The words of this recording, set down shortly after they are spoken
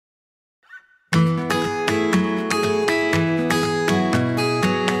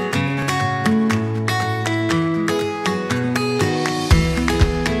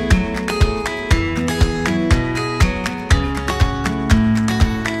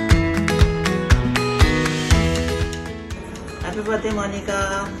Birthday Monika.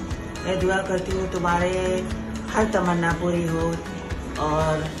 मैं दुआ करती हूँ तुम्हारे हर तमन्ना पूरी हो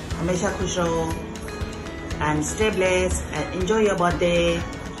और हमेशा खुश रहो। And stay blessed and enjoy your birthday.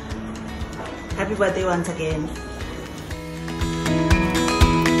 Happy birthday once again.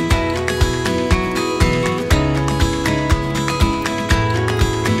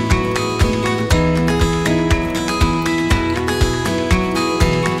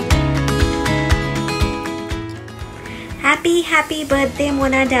 Happy birthday,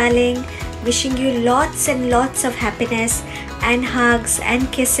 Mona darling. Wishing you lots and lots of happiness and hugs and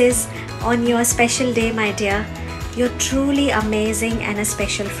kisses on your special day, my dear. You're truly amazing and a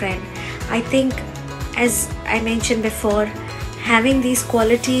special friend. I think, as I mentioned before, having these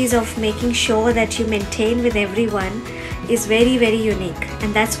qualities of making sure that you maintain with everyone is very, very unique.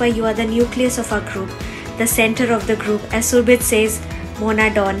 And that's why you are the nucleus of our group, the center of the group. As Surbit says,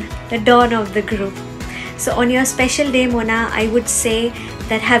 Mona Dawn, the dawn of the group. So on your special day, Mona, I would say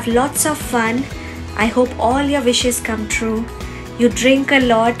that have lots of fun. I hope all your wishes come true. You drink a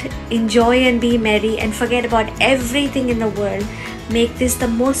lot, enjoy and be merry, and forget about everything in the world. Make this the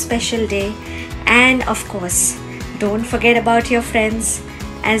most special day. And of course, don't forget about your friends,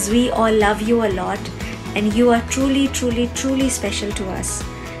 as we all love you a lot. And you are truly, truly, truly special to us.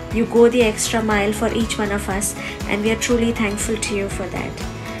 You go the extra mile for each one of us, and we are truly thankful to you for that.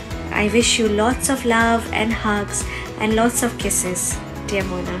 I wish you lots of love and hugs and lots of kisses, dear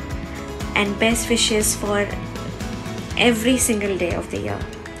Mona, and best wishes for every single day of the year.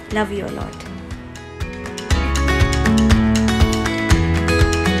 Love you a lot.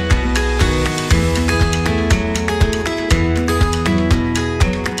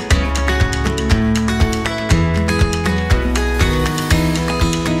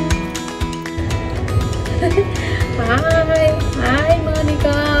 Hi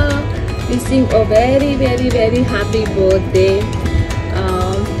Monica, wishing a very, very, very happy birthday.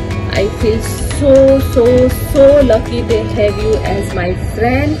 I feel so lucky to have you as my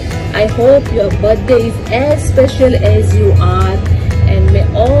friend. I hope your birthday is as special as you are, and may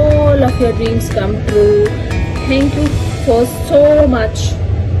all of your dreams come true. Thank you for so much.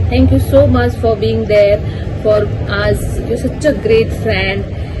 Thank you so much for being there for us. You're such a great friend,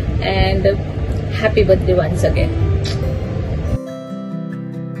 and happy birthday once again.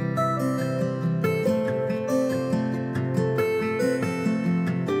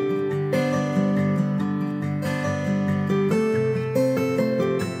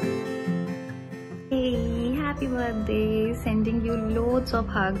 Happy birthday, sending you loads of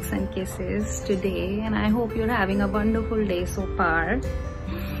hugs and kisses today, and I hope you're having a wonderful day so far.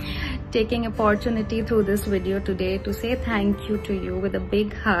 Taking opportunity through this video today to say thank you to you with a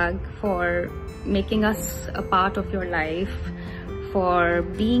big hug for making us a part of your life, for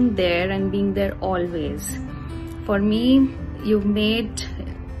being there and being there always. For me, you've made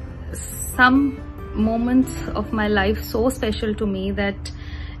some moments of my life so special to me that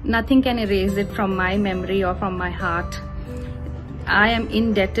nothing can erase it from my memory or from my heart. I am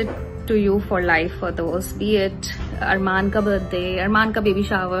indebted to you for life for those, be it Arman ka birthday, Arman ka baby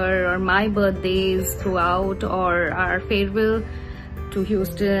shower, or my birthdays throughout, or our farewell to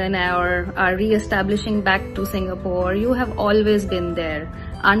Houston, or our re-establishing back to Singapore. You have always been there,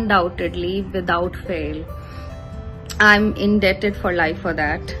 undoubtedly, without fail. I'm indebted for life for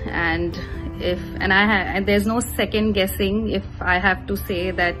that, and there's no second guessing if I have to say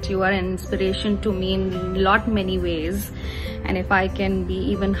that you are an inspiration to me in many ways, and if I can be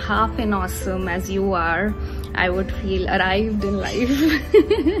even half an awesome as you are, I would feel arrived in life.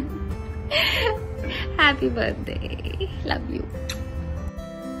 Happy birthday, love you.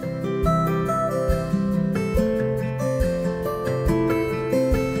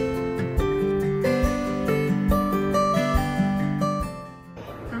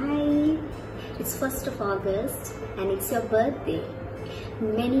 It's 1st of August and it's your birthday.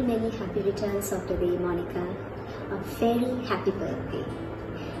 Many happy returns of the day, Monica. A very happy birthday.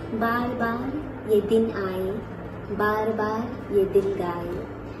 बार बार ये दिन आए, बार बार ये दिल गाए,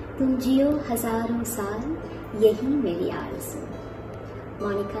 तुम जियो हजारों साल, यही मेरी आरज़ू.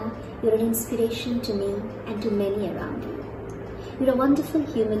 Monica, you're an inspiration to me and to many around you. You're a wonderful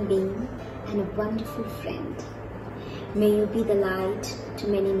human being and a wonderful friend. May you be the light to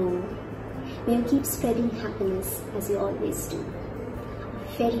many more. May you keep spreading happiness as you always do.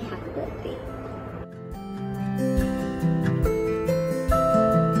 A very happy birthday.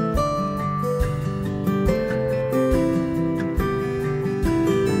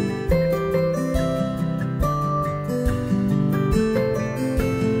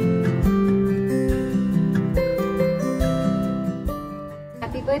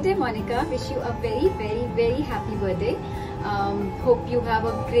 Happy birthday, Monica. Wish you a very happy birthday. Hope you have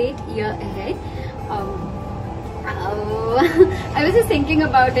a great year ahead. I was just thinking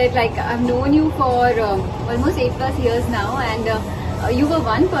about it, like I've known you for almost 8+ years now, and you were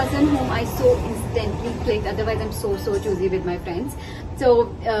one person whom I so instantly clicked. Otherwise I'm so choosy with my friends.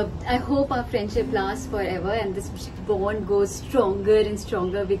 So I hope our friendship lasts forever and this bond goes stronger and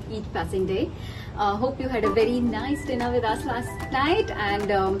stronger with each passing day. Hope you had a very nice dinner with us last night, and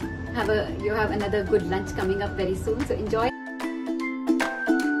you have another good lunch coming up very soon, so enjoy.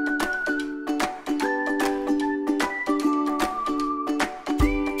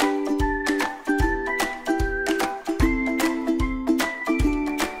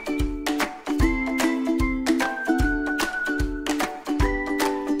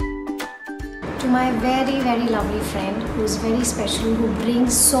 To my very lovely friend who's very special, who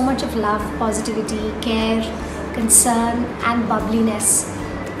brings so much of love, positivity, care, concern and bubbliness.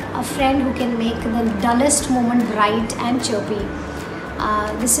 A friend who can make the dullest moment bright and chirpy.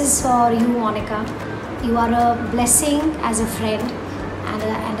 This is for you, Monica. You are a blessing as a friend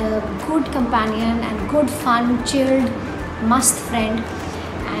and a good companion and good fun, chilled, must friend,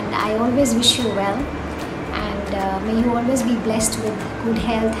 and I always wish you well. May you always be blessed with good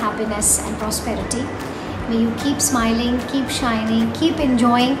health, happiness and prosperity. May you keep smiling, keep shining, keep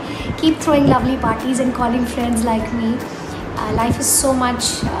enjoying, keep throwing lovely parties and calling friends like me. Life is so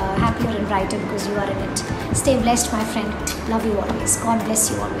much happier and brighter because you are in it. Stay blessed, my friend. Love you always. God bless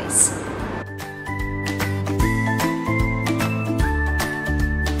you always.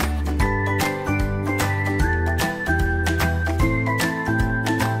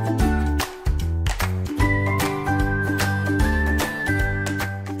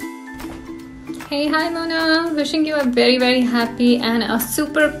 Hey, hi Mona, wishing you a very happy and a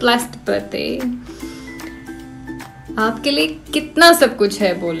super blessed birthday. आपके लिए कितना सब कुछ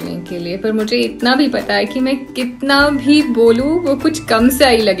है बोलने के लिए, पर मुझे इतना भी पता है कि मैं कितना भी बोलूं वो कुछ कम से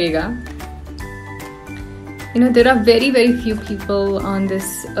ही लगेगा. You know, there are very few people on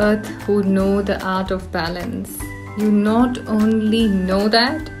this earth who know the art of balance. You not only know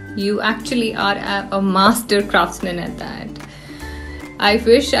that, you actually are a master craftsman at that. I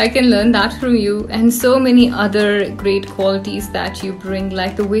wish I can learn that from you and so many other great qualities that you bring,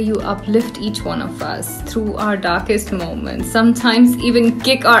 like the way you uplift each one of us through our darkest moments, sometimes even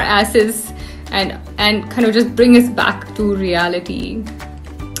kick our asses and kind of just bring us back to reality.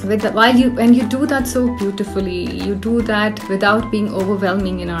 And you do that so beautifully, you do that without being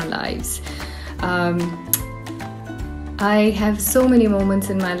overwhelming in our lives. I have so many moments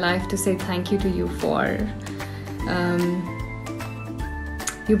in my life to say thank you to you for.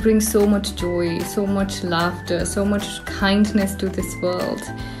 You bring so much joy, so much laughter, so much kindness to this world.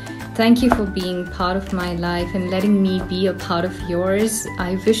 Thank you for being part of my life and letting me be a part of yours.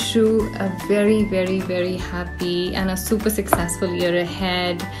 I wish you a very happy and a super successful year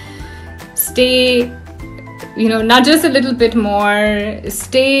ahead. Stay, nudge us a little bit more.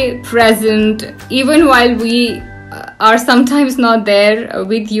 Stay present. Even while we are sometimes not there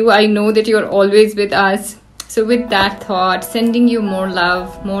with you, I know that you're always with us. So with that thought, sending you more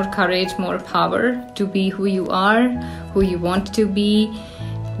love, more courage, more power to be who you are, who you want to be.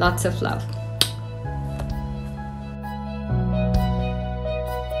 Lots of love.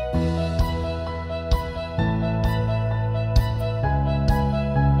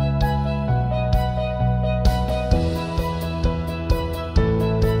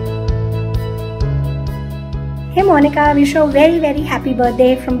 Hey Monica, I wish you a very happy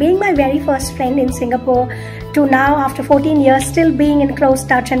birthday. From being my very first friend in Singapore to now, after 14 years, still being in close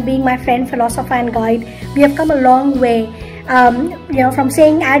touch and being my friend, philosopher and guide, we have come a long way. From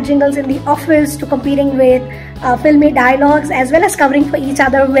saying ad jingles in the office to competing with filmy dialogues, as well as covering for each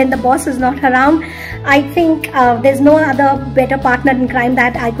other when the boss is not around. I think there's no other better partner in crime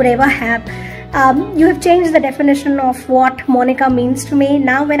that I could ever have. You have changed the definition of what Monica means to me.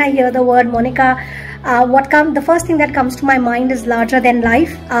 Now when I hear the word Monica, the first thing that comes to my mind is larger than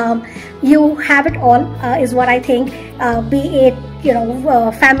life. You have it all, is what I think. Be it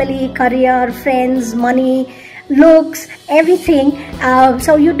family, career, friends, money, looks, everything.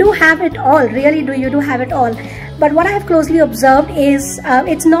 So you do have it all, really do. You do have it all. But what I have closely observed is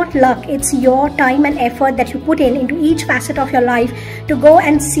it's not luck, it's your time and effort that you put into each facet of your life to go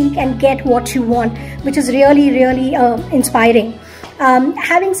and seek and get what you want, which is really inspiring.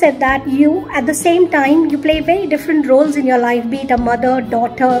 Having said that, you at the same time, you play very different roles in your life, be it a mother,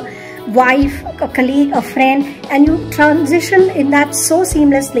 daughter, wife, a colleague, a friend, and you transition in that so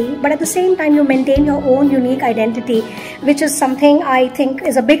seamlessly, but at the same time you maintain your own unique identity, which is something I think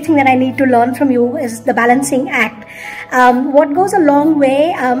is a big thing that I need to learn from you, is the balancing act. What goes a long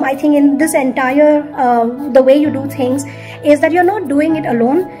way, I think, in this entire the way you do things is that you're not doing it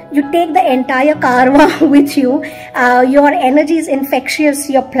alone. You take the entire karma with you. Your energy is infectious.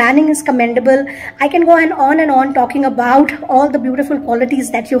 Your planning is commendable. I can go on and on talking about all the beautiful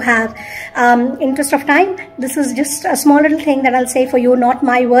qualities that you have. Interest of time, this is just a small little thing that I'll say for you, not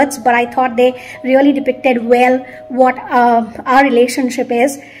my words, but I thought they really depicted well what our relationship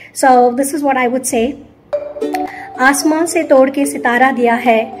is. So this is what I would say. आसमान से तोड़ के सितारा दिया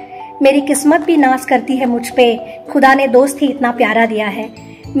है, मेरी किस्मत भी नाज करती है मुझ पे, खुदा ने दोस्त ही इतना प्यारा दिया है.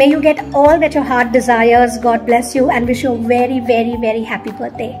 May you get all that your heart desires. God bless you and wish you a very, very, very happy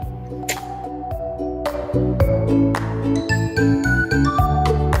birthday.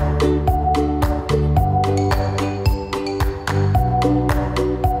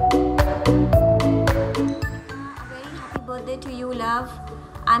 To you, love.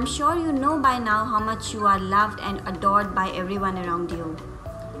 I'm sure you know by now how much you are loved and adored by everyone around you.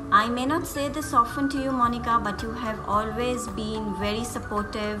 I may not say this often to you, Monica, but you have always been very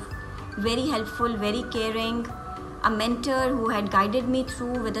supportive, very helpful, very caring, a mentor who had guided me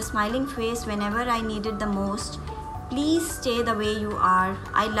through with a smiling face whenever I needed the most. Please stay the way you are.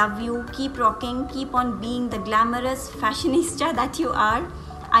 I love you. Keep rocking. Keep on being the glamorous fashionista that you are.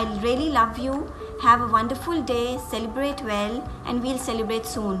 I really love you. Have a wonderful day, celebrate well, and we'll celebrate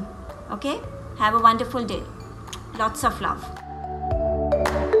soon. Okay? Have a wonderful day. Lots of love.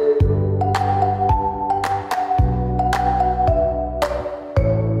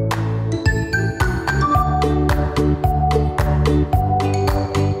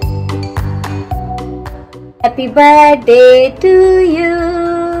 Happy birthday to you.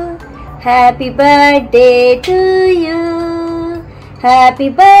 Happy birthday to you. Happy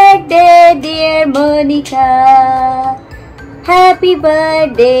birthday, dear Monica. Happy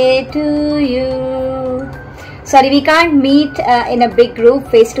birthday to you. Sorry, we can't meet in a big group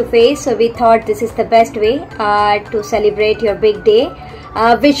face to face, so we thought this is the best way to celebrate your big day.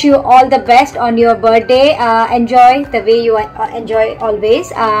 Wish you all the best on your birthday. Enjoy the way you enjoy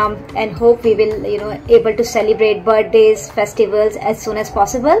always, and hope we will, able to celebrate birthdays, festivals as soon as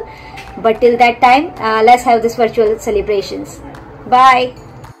possible. But till that time, let's have this virtual celebrations. Bye.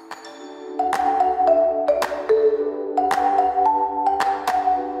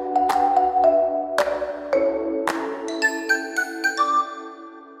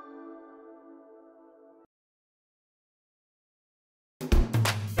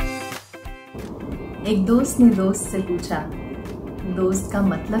 एक दोस्त ने दोस्त से पूछा, दोस्त का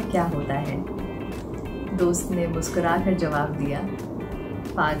मतलब क्या होता है? दोस्त ने मुस्कुराकर जवाब दिया,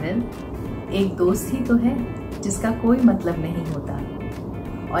 पागल, एक दोस्त ही तो है जिसका कोई मतलब नहीं होता,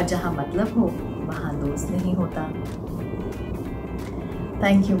 और जहाँ मतलब हो वहाँ दोस्त नहीं होता.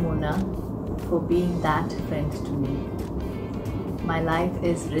 Thank you, Mona, for being that friend to me. My life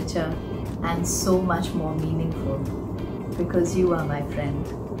is richer and so much more meaningful because you are my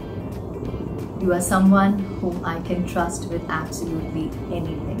friend. You are someone whom I can trust with absolutely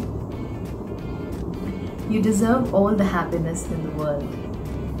anything. You deserve all the happiness in the world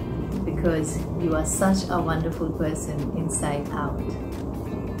because you are such a wonderful person inside out.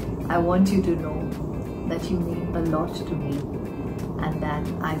 I want you to know that you mean a lot to me and that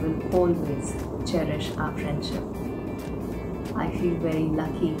I will always cherish our friendship. I feel very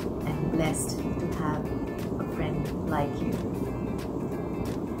lucky and blessed to have a friend like you.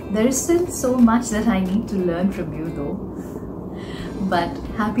 There is still so much that I need to learn from you though, but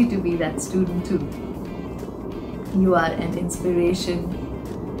happy to be that student too. You are an inspiration,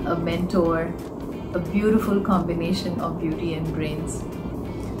 a mentor, a beautiful combination of beauty and brains.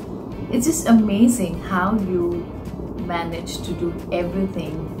 It's just amazing how you manage to do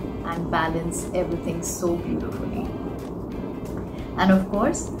everything and balance everything so beautifully. And of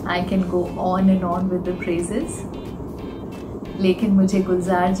course, I can go on and on with the praises. लेकिन मुझे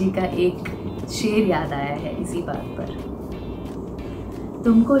गुलजार जी का एक शेर याद आया है इसी बात पर.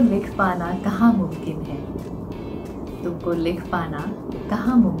 तुमको लिख पाना कहाँ मुमकिन है, तुमको लिख पाना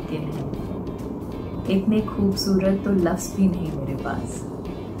कहाँ मुमकिन है, इतने खूबसूरत तो लफ्ज़ भी नहीं मेरे पास.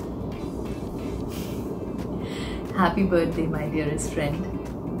 Happy birthday, my dearest friend.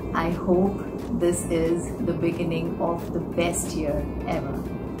 I hope this is the beginning of the best year ever.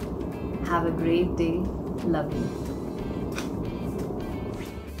 Have a great day. Love you.